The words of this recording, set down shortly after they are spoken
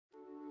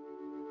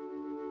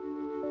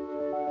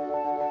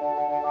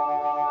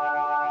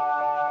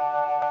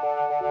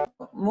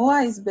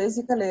MUA is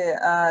basically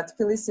a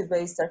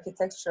Tbilisi-based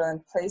architecture and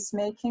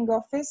placemaking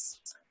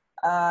office.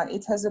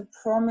 It has a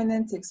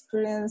prominent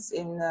experience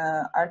in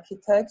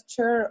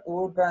architecture,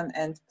 urban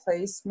and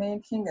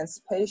placemaking, and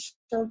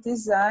spatial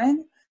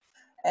design.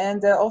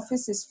 And the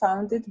office is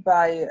founded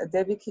by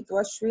Devi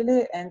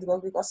Kitwashvili and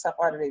Gogiko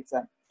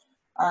Saparidze.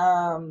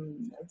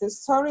 The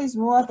story is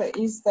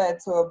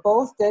that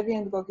both Devi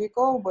and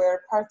Gogiko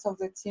were part of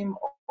the team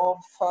of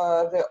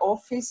the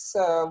office,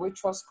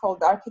 which was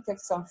called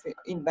Architects of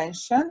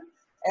Invention.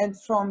 And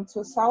from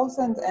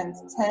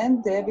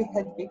 2010, Devi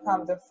had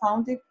become the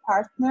founding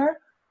partner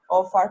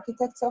of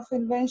Architects of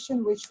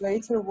Invention, which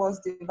later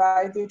was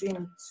divided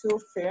in two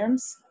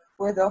firms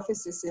with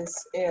offices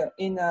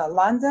in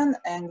London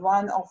and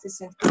one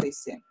office in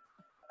Tbilisi.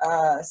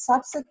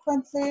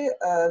 Subsequently,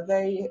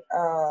 they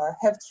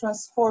have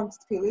transformed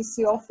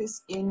Tbilisi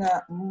office in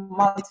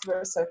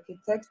multiverse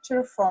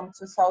architecture from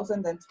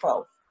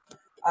 2012.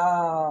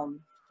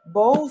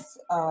 Both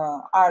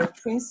are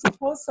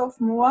principles of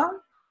MUA,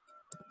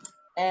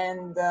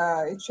 and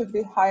it should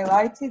be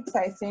highlighted,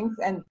 I think,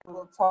 and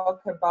we'll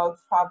talk about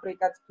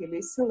Fabrica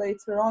Tbilisi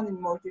later on in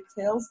more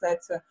details,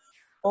 that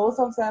both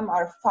of them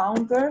are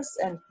founders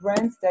and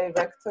brand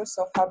directors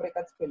of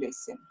Fabrica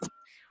Tbilisi.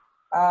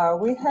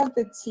 We have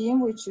the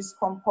team, which is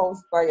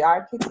composed by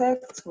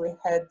architects. We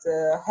have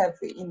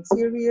the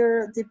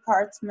interior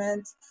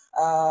department,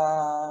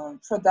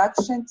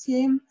 production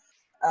team,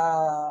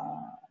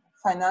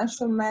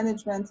 financial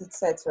management,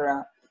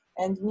 etc.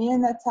 And me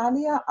and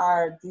Natalia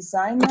are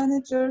design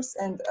managers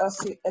and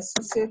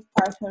associate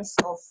partners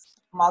of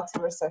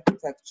multiverse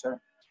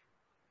architecture.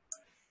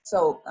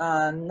 So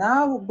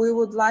now we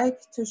would like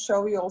to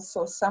show you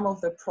also some of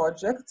the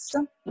projects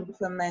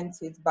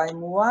implemented by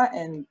MUA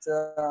and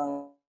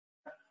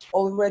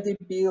already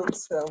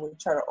built,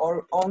 which are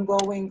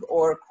ongoing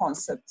or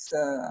concept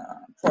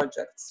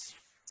projects.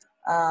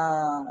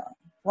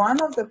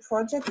 One of the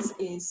projects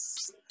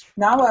is,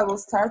 now I will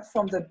start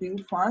from the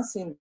built ones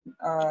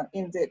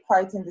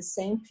quite in the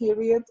same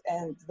period,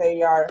 and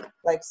they are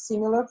like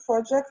similar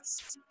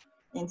projects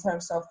in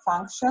terms of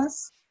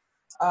functions.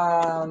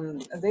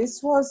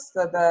 This was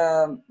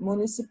the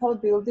municipal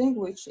building,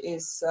 which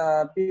is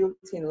built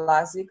in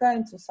Lazica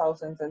in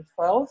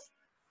 2012.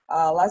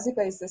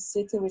 Lazica is the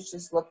city which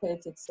is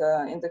located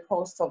in the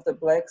coast of the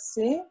Black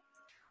Sea.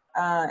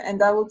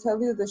 And I will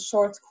tell you the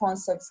short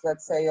concepts,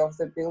 let's say, of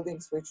the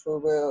buildings which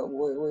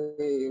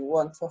we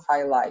want to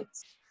highlight.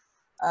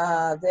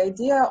 The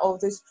idea of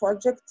this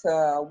project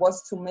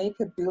was to make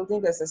a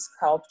building as a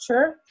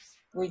sculpture,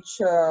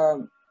 which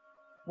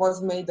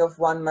was made of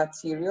one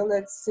material,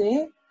 let's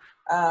say.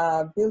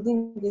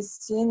 Building is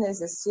seen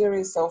as a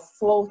series of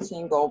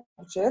floating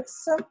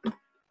objects,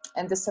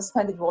 and the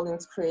suspended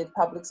volumes create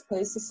public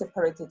spaces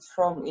separated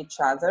from each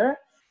other.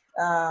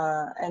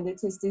 And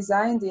it is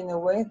designed in a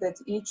way that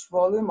each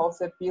volume of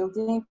the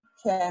building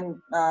can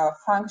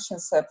function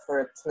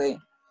separately.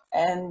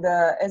 And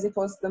as it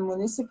was the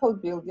municipal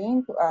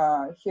building,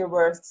 here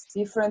were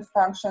different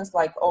functions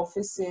like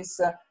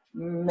offices,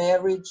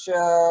 marriage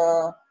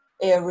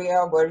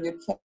area where you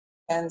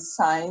can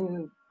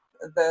sign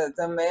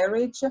the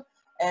marriage,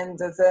 and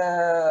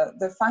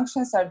the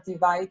functions are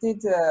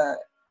divided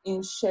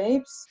in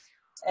shapes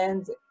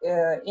and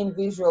in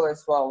visual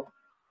as well.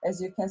 As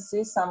you can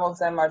see, some of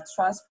them are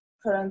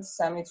transparent,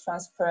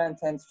 semi-transparent,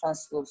 and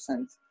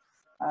translucent.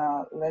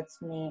 Let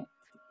me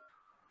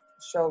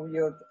show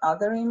you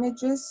other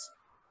images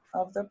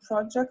of the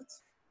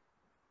project.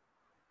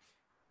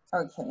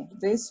 Okay,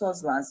 this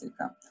was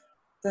Lazica.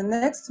 The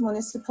next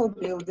municipal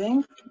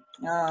building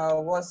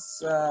was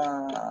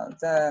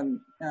the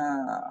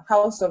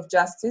House of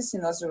Justice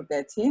in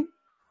Ozurgeti.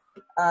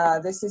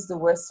 This is the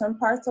western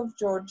part of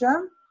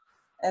Georgia.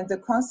 And the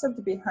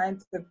concept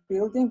behind the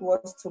building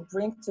was to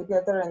bring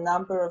together a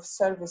number of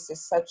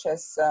services such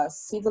as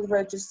Civil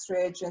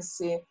Registry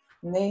Agency,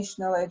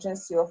 National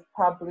Agency of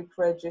Public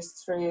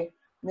Registry,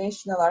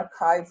 National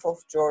Archive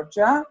of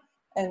Georgia,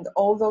 and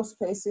all those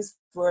spaces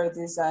were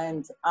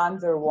designed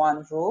under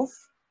one roof.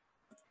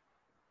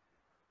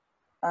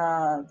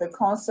 The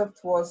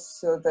concept was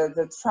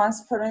the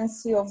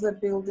transparency of the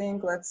building,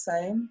 let's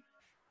say,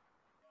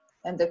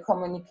 and the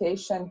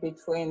communication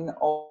between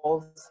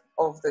all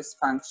of these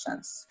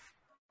functions.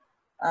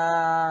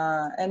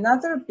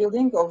 Another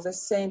building of the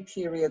same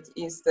period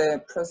is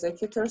the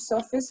prosecutor's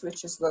office,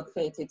 which is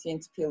located in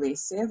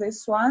Tbilisi,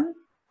 this one.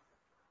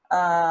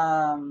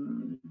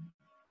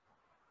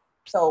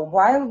 So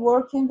while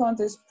working on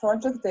this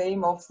project, the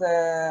aim of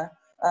the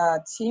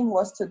team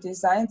was to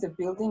design the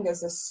building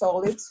as a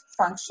solid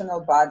functional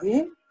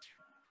body.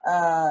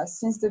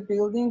 Since the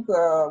building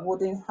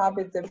would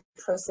inhabit the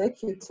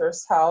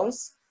prosecutor's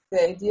house,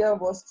 the idea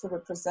was to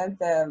represent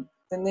the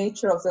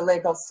nature of the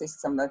legal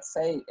system, let's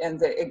say,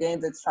 and again,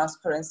 the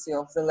transparency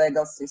of the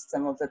legal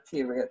system of the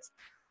period.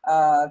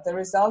 The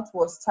result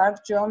was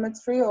stark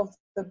geometry of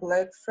the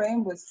black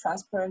frame with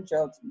transparent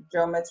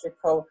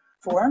geometrical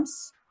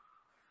forms.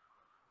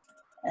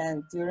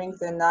 And during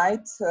the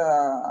night,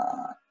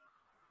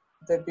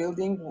 the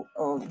building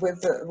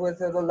with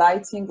the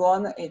lighting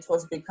on, it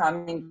was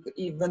becoming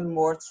even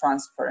more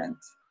transparent.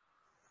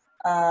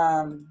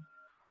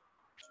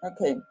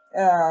 Okay,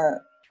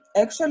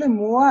 actually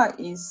MUA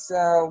is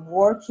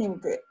working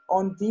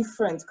on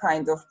different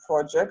kind of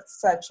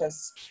projects, such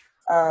as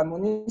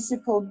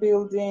municipal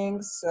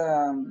buildings,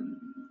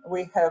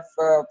 we have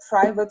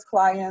private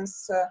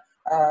clients,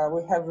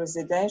 we have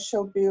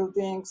residential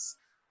buildings,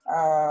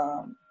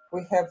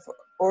 we have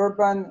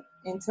urban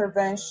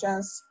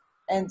interventions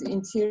and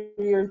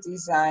interior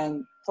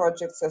design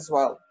projects as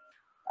well.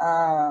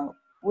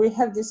 We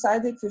have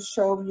decided to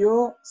show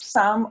you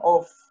some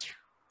of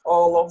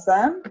all of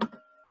them.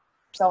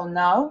 So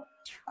now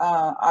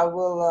I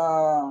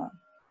will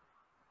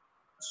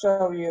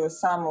show you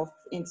some of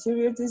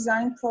interior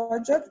design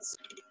projects.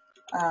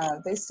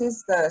 This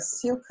is the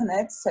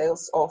SilkNet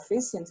sales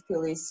office in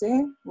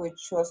Tbilisi,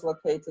 which was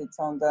located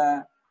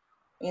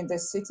in the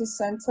city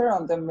center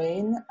on the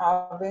main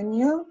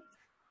avenue.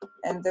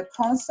 And the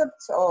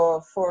concept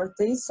for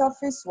this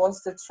office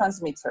was the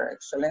transmitter,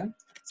 actually.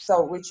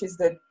 So, which is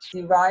the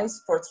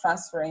device for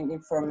transferring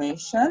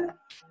information.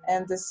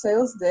 And the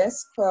sales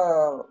desk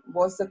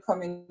was the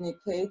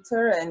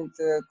communicator and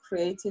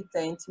created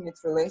the intimate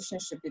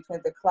relationship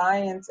between the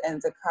client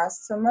and the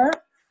customer.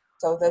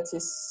 So that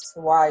is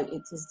why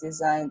it is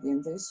designed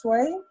in this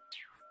way.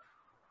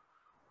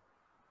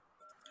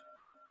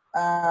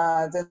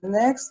 The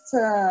next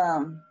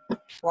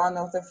one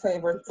of the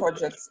favorite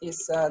projects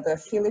is the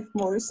Philip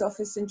Morris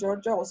office in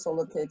Georgia, also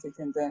located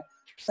in the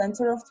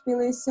center of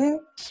Tbilisi.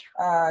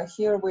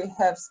 Here we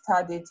have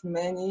studied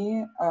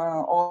many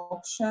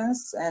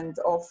options and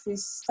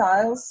office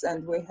styles,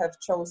 and we have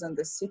chosen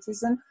the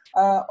citizen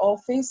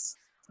office,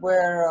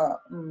 where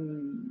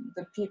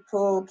the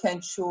people can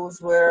choose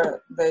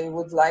where they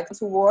would like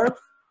to work.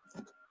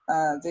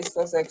 This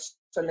was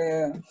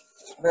actually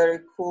very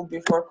cool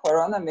before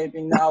Corona.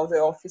 Maybe now the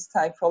office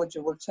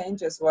typology will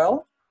change as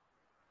well.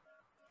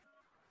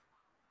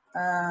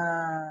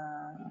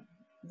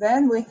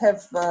 Then we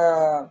have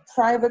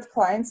private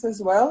clients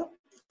as well.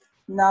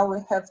 Now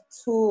we have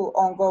 2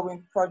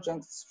 ongoing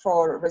projects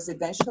for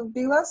residential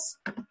villas.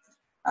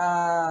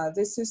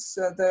 This is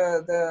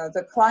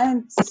the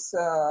client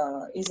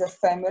is a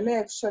family,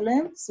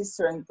 actually,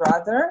 sister and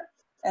brother,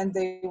 and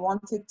they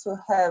wanted to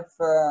have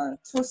 2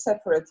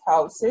 separate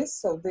houses.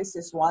 So this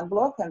is one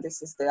block and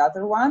this is the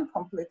other one,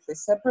 completely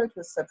separate,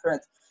 with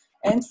separate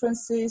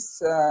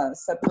entrances,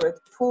 separate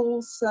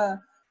pools,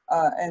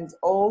 and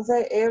all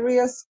the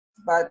areas.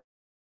 But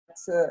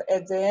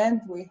at the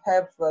end we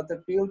have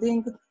the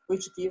building,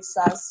 which gives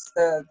us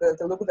the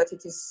look that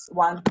it is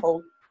one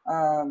whole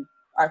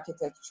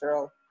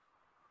architectural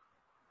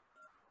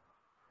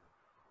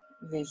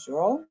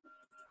visual.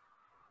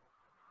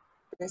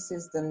 This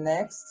is the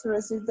next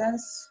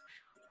residence.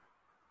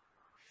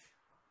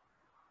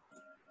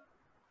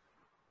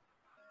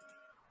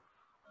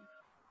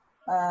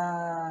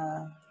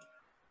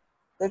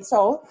 That's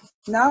all.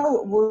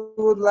 Now we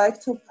would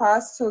like to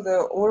pass to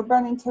the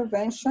urban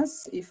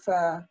interventions, if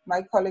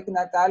my colleague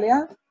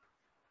Natalia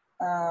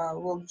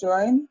will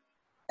join,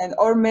 and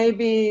or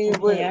maybe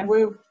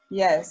we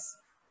yes.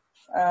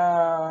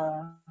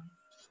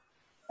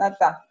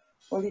 Nata,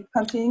 will you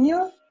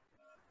continue?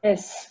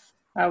 Yes,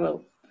 I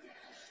will.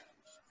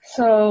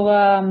 So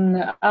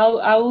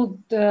I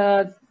would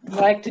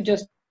like to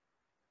just,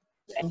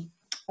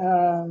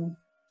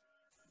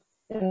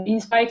 in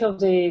spite of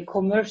the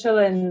commercial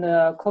and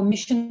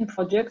commission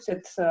projects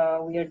that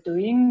we are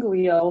doing,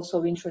 we are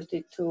also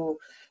interested to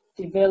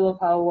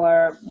develop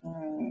our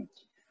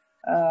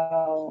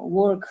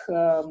work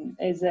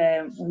as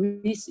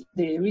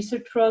the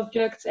research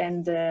projects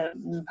and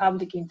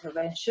public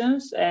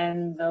interventions.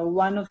 And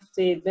one of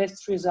the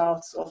best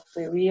results of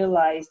the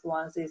realized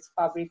ones is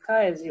Fabrica,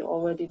 as you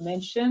already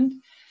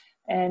mentioned.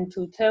 And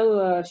to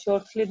tell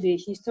shortly the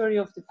history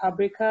of the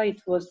Fabrica,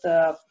 it was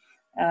the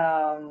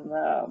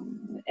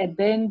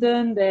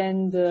abandoned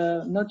and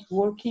not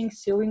working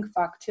sewing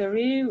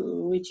factory,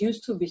 which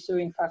used to be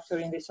sewing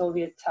factory in the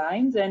Soviet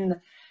times. And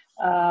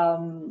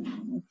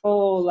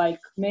for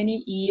like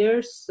many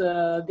years,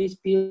 this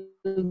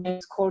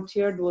building's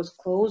courtyard was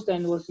closed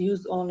and was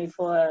used only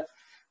for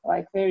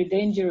like very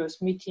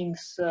dangerous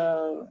meetings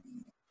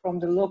from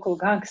the local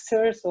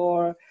gangsters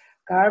or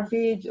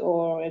garbage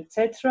or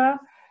etc.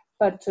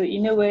 But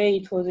in a way,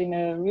 it was in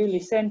a really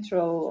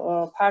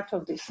central part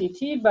of the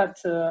city, but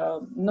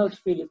not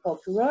really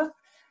popular.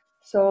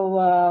 So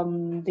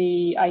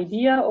the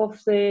idea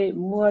of the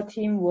MUA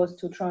team was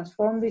to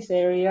transform this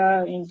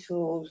area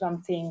into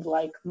something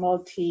like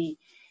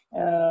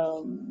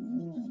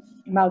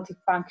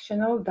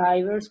multifunctional,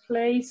 diverse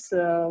place,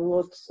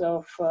 lots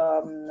of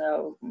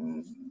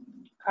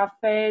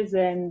cafes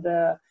and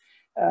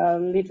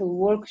little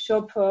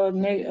workshop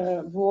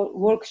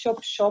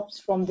shops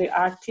from the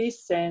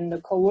artists, and the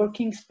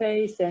co-working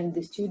space and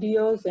the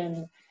studios,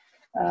 and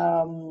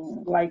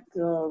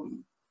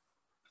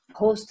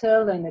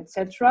hostel and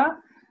etc.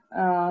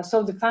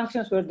 So the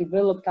functions were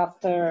developed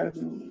after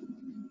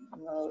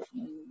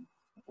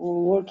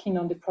working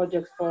on the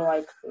project for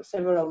like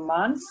several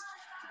months.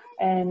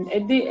 And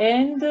at the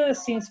end,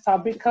 since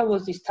Fabrica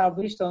was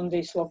established on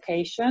this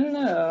location,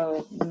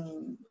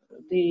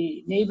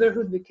 the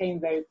neighborhood became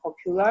very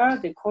popular.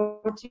 The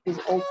courtyard is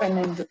open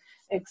and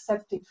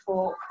accepted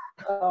for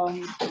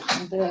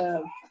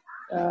the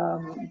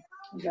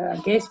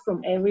guests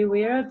from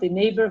everywhere. The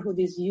neighborhood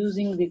is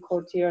using the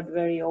courtyard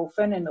very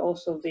often, and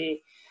also the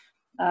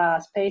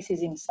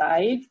spaces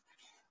inside.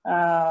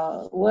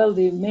 Well,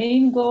 the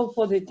main goal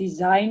for the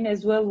design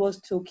as well was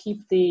to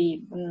keep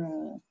the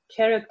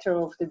character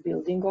of the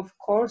building, of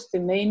course. The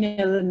main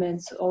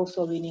elements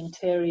also in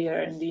interior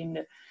and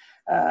in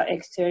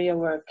exterior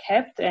were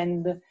kept,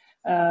 and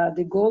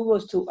the goal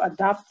was to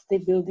adapt the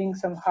building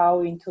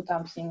somehow into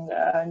something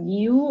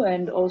new,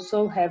 and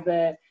also have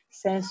a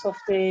sense of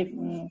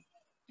the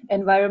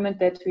environment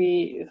that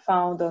we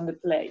found on the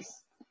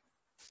place.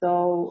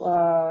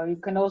 So you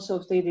can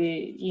also see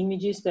the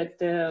images that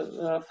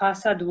the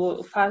facade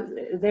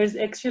there's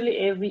actually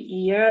every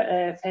year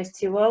a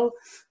festival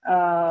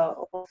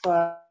of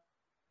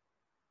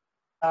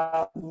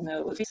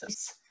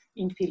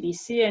in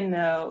Tbilisi, and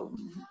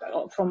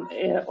from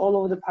all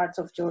over the parts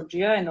of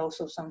Georgia, and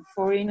also some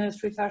foreign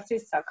street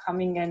artists are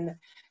coming and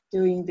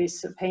doing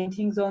these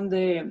paintings on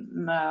the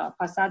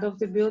facade of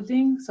the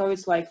building. So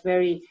it's like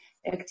very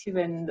active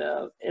and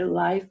a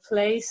live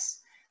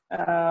place.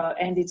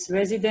 And its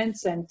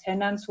residents and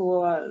tenants who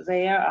are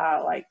there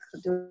are like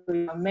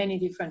doing many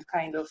different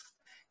kind of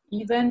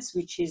events,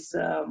 which is,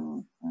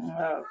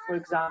 for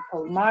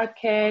example,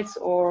 markets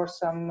or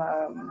some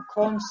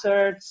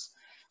concerts.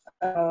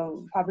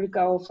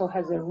 Fabrica also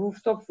has a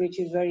rooftop, which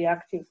is very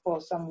active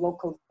for some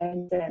local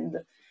bands and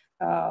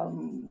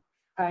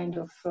kind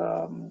of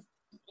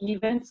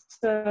events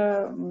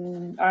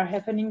are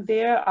happening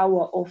there.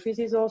 Our office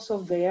is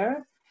also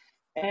there.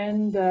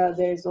 And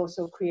there is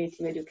also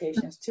creative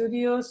education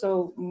studio.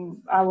 So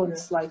I would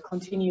like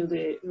continue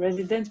the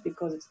residents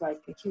because it's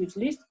like a huge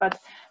list. But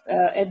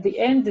at the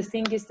end, the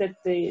thing is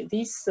that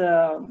this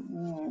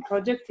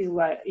project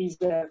is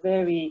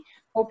very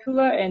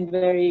popular and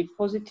very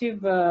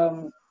positive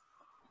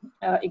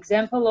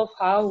example of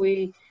how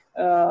we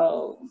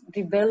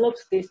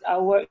developed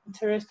our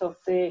interest of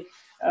the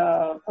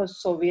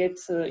post-Soviet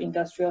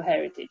industrial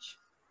heritage.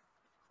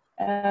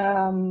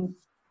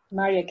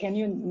 Maria, can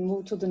you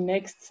move to the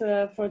next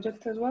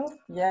project as well?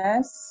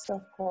 Yes,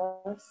 of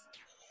course.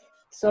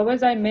 So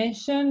as I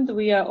mentioned,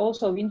 we are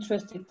also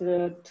interested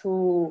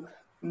to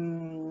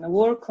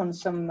work on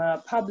some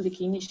public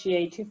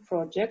initiative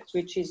project,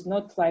 which is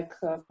not like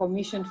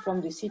commissioned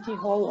from the city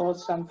hall or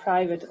some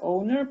private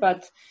owner,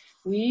 but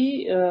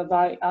we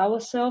by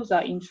ourselves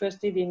are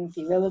interested in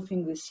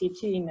developing the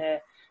city in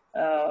a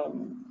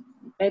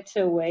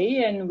better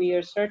way, and we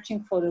are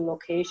searching for the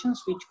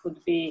locations which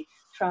could be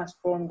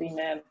transformed in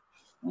a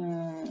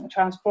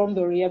transformed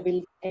or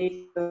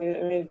rehabilitated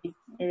or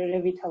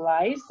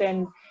revitalized.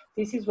 And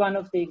this is one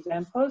of the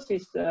examples.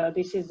 This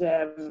is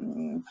a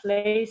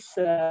place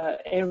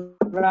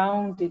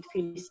around the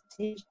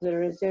Tbilisi, the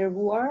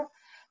reservoir,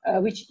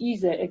 which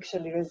is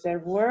actually a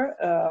reservoir,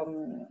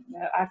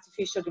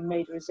 artificially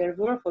made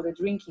reservoir for the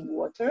drinking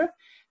water.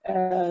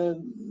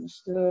 So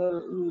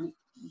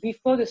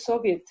before the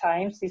Soviet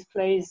times, this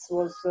place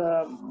was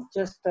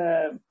just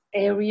an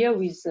area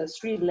with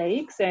 3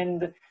 lakes,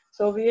 and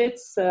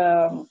Soviets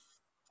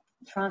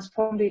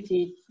transformed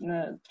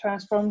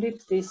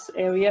this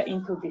area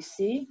into the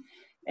sea,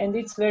 and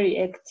it's very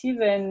active,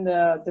 and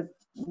the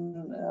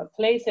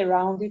place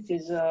around it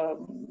is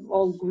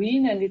all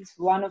green, and it's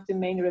one of the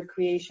main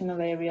recreational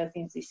areas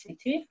in the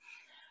city.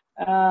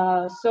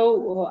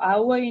 So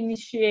our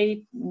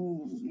initiation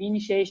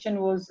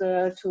was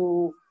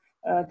to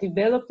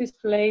develop this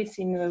place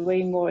in a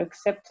way more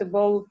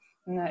acceptable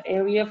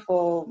area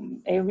for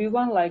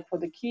everyone, like for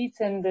the kids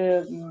and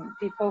the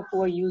people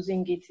who are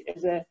using it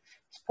as a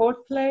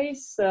sport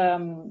place.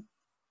 And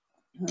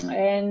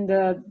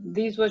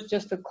this was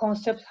just a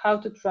concept how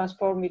to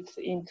transform it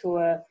into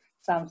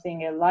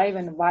something alive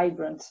and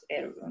vibrant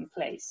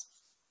place.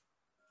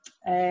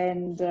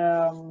 And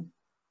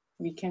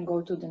we can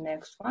go to the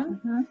next one.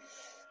 Mm-hmm.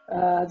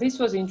 This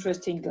was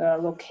interesting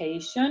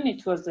location.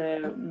 It was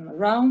a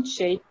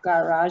round-shaped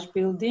garage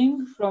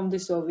building from the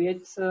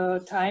Soviet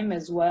time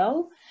as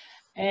well.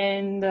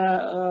 And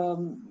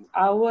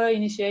our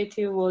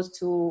initiative was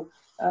to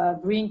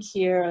bring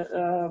here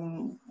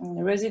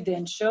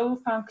residential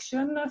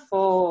function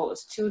for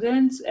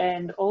students,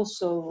 and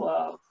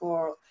also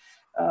for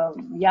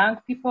young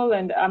people,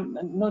 and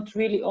not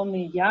really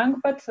only young,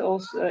 but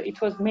also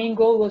main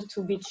goal was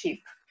to be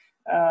cheap.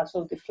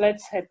 So the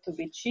flats had to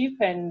be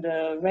cheap and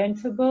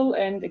rentable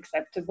and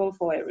acceptable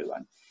for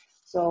everyone.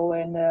 So,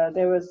 and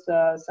there was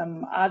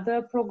some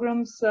other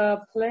programs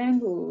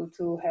planned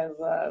to have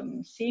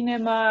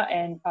cinema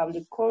and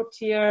public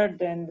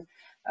courtyard and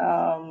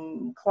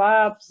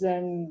clubs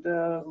and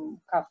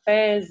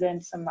cafes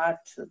and some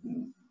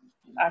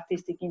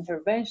artistic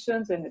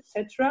interventions and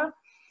etc.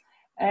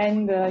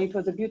 And it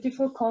was a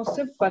beautiful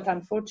concept, but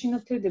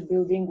unfortunately the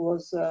building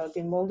was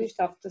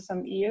demolished after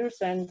some years,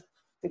 and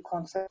the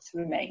concepts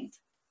remained.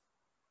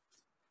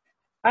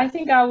 I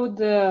think I would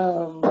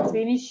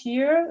finish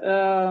here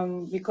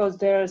because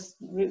there's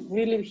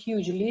really a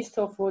huge list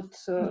of what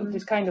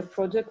this kind of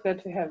project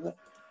that we have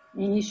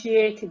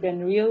initiated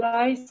and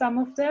realized some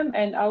of them.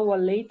 And our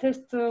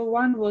latest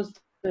one was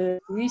the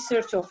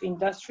research of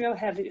industrial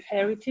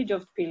heritage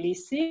of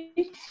Tbilisi.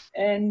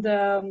 And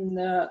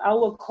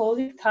our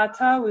colleague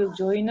Tata will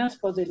join us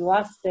for the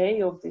last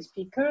day of the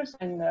speakers,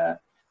 and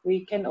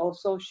we can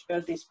also share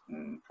this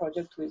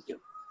project with you.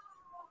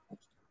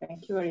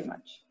 Thank you very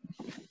much.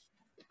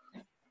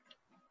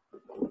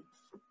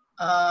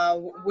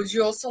 Would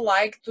you also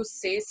like to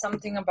say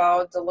something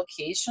about the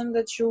location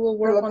that you will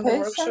work on the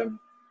workshop?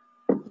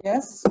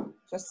 Yes,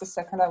 just a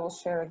second, I will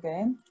share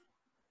again.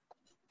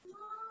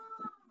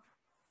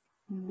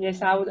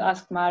 Yes, I would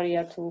ask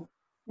Maria to.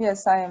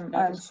 Yes, I'm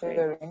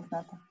sharing,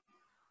 Nata.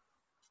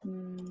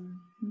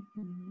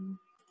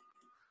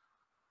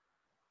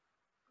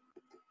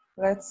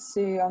 Let's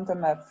see on the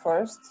map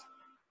first.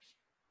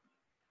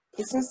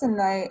 This is the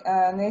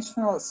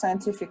National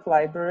Scientific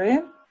Library.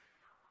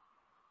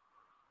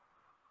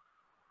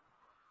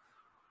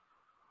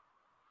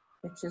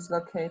 Which is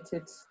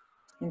located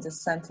in the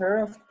center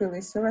of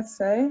Tbilisi, let's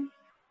say.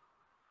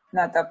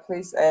 Nata,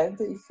 please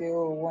add if you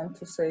want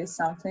to say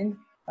something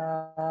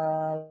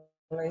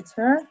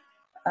later.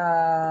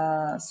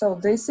 So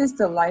this is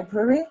the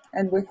library,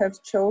 and we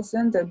have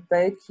chosen the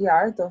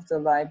backyard of the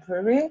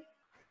library.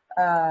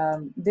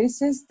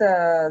 This is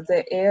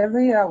the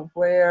area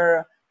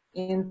where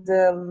in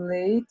the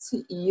late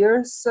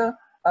years,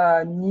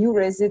 new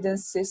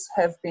residences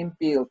have been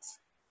built.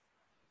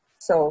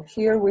 So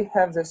here we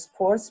have the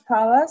sports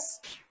palace,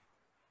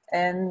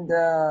 and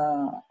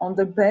on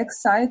the back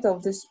side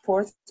of the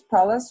sports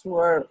palace,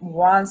 where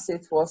once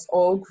it was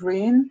all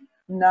green,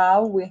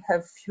 now we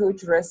have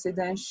huge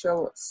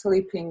residential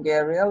sleeping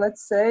area,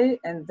 let's say,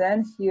 and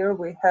then here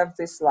we have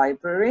this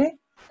library,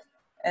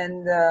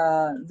 and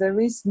there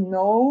is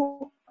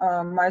no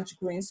much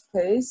green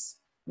space,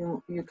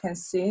 you can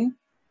see,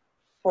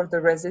 for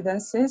the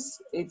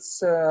residences.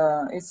 It's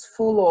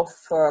full of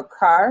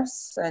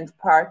cars and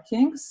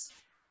parkings.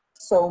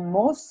 So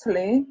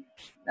mostly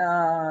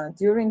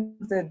during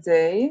the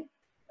day,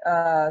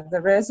 the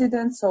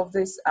residents of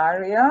this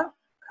area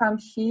come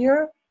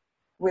here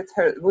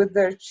with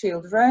their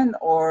children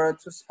or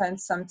to spend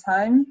some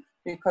time,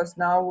 because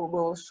now we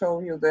will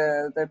show you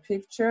the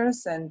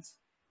pictures and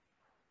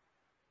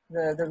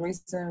the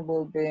reason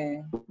will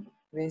be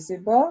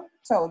visible.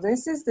 So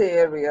this is the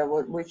area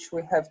which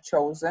we have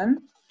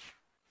chosen.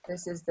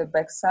 This is the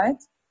backside.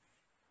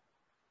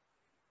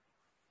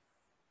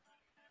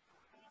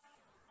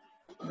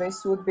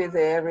 This would be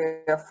the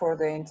area for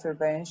the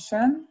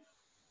intervention.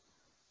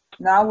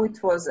 Now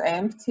it was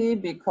empty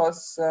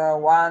because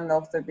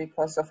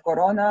because of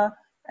Corona,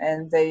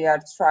 and they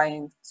are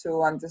trying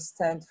to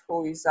understand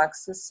who is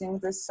accessing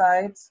the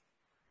site.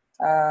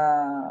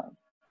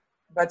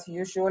 But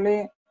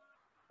usually,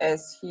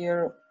 as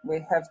here we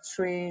have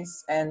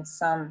trees and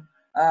some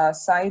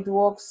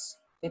sidewalks,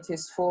 it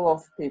is full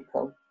of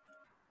people.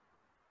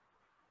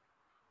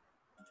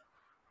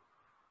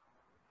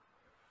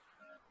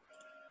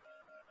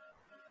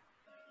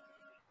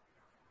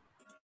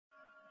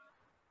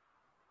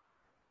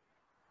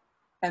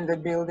 And the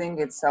building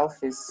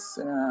itself is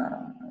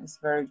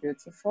very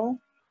beautiful.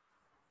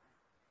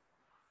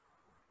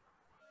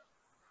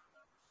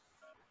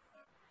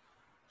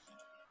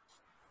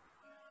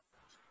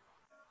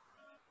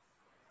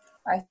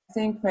 I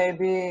think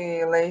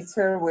maybe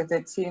later with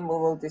the team we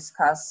will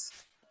discuss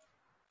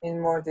in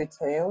more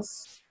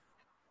details.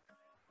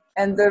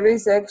 And there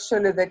is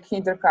actually the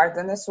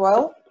kindergarten as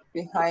well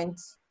behind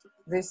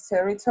this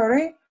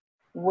territory,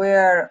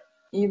 where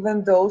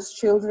even those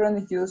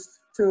children used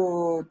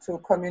to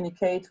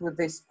communicate with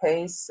this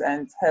space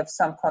and have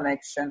some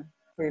connection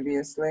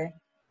previously.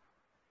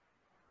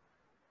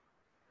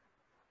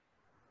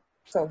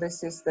 So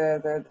this is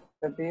the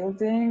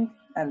building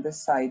and the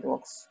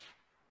sidewalks.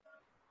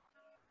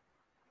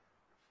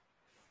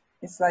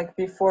 It's like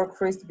before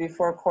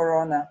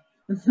Corona.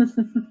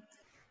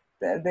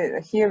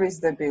 Here is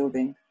the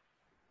building.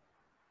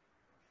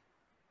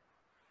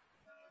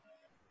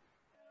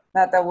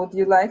 Nata, would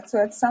you like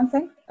to add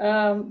something?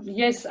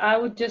 Yes, I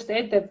would just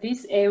add that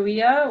this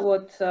area,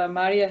 what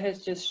Maria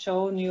has just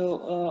shown you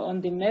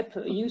on the map,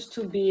 used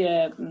to be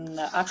an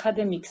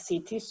academic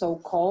city,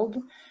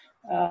 so-called.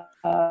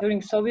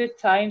 During Soviet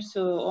times,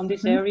 on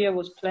this area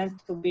was planned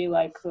to be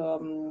like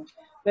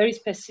very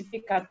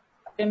specific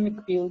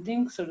academic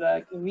buildings, so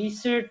like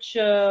research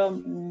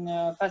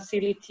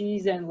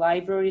facilities and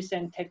libraries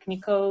and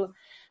technical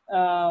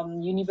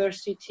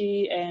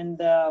university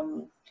and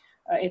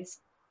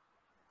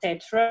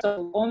etc.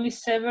 So only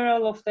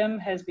several of them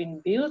has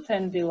been built,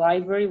 and the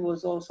library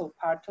was also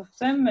part of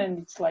them, and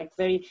it's like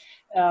very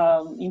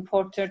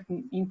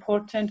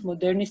important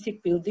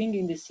modernistic building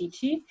in the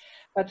city.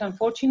 But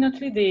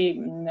unfortunately,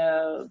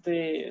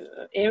 the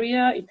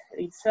area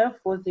itself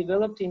was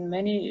developed in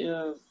many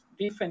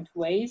different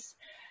ways.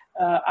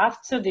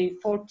 after the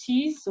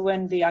 40s,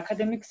 when the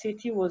academic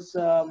city was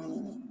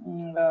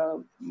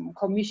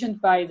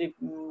commissioned by the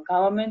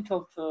government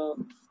of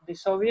the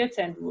Soviets,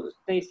 and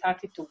they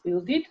started to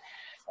build it,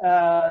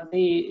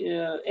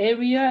 the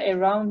area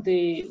around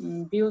the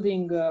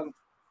building,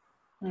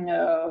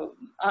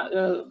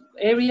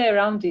 area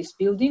around these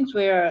buildings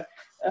were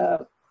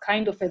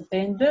kind of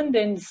abandoned,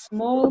 and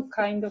small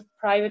kind of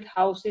private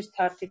houses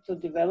started to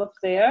develop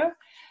there.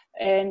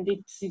 And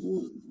it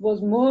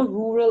was more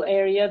rural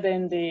area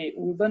than the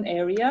urban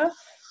area.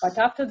 But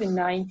after the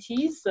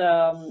 90s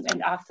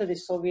and after the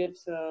Soviet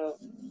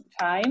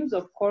times,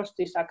 of course,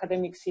 this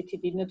academic city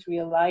did not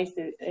realize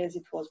it as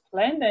it was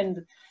planned.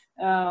 And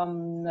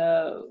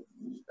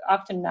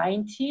after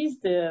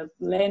 90s, the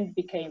land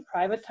became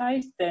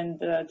privatized, and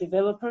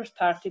developers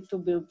started to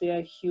build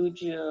their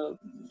huge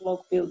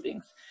block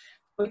buildings.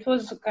 So it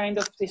was kind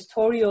of the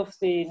story of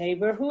the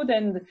neighborhood,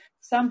 and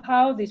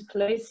somehow this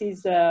place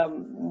is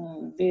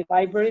the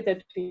library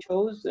that we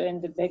chose,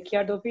 and the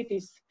backyard of it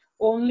is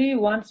only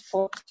one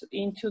spot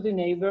into the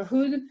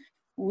neighborhood,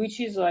 which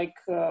is like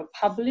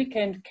public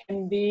and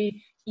can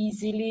be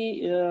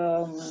easily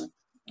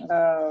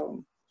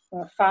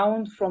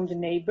found from the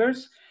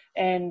neighbors.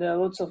 And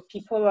lots of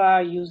people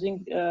are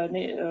using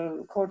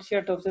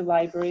courtyard of the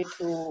library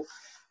to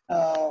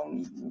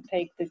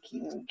take the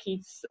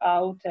kids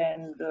out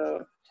and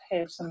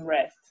have some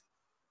rest.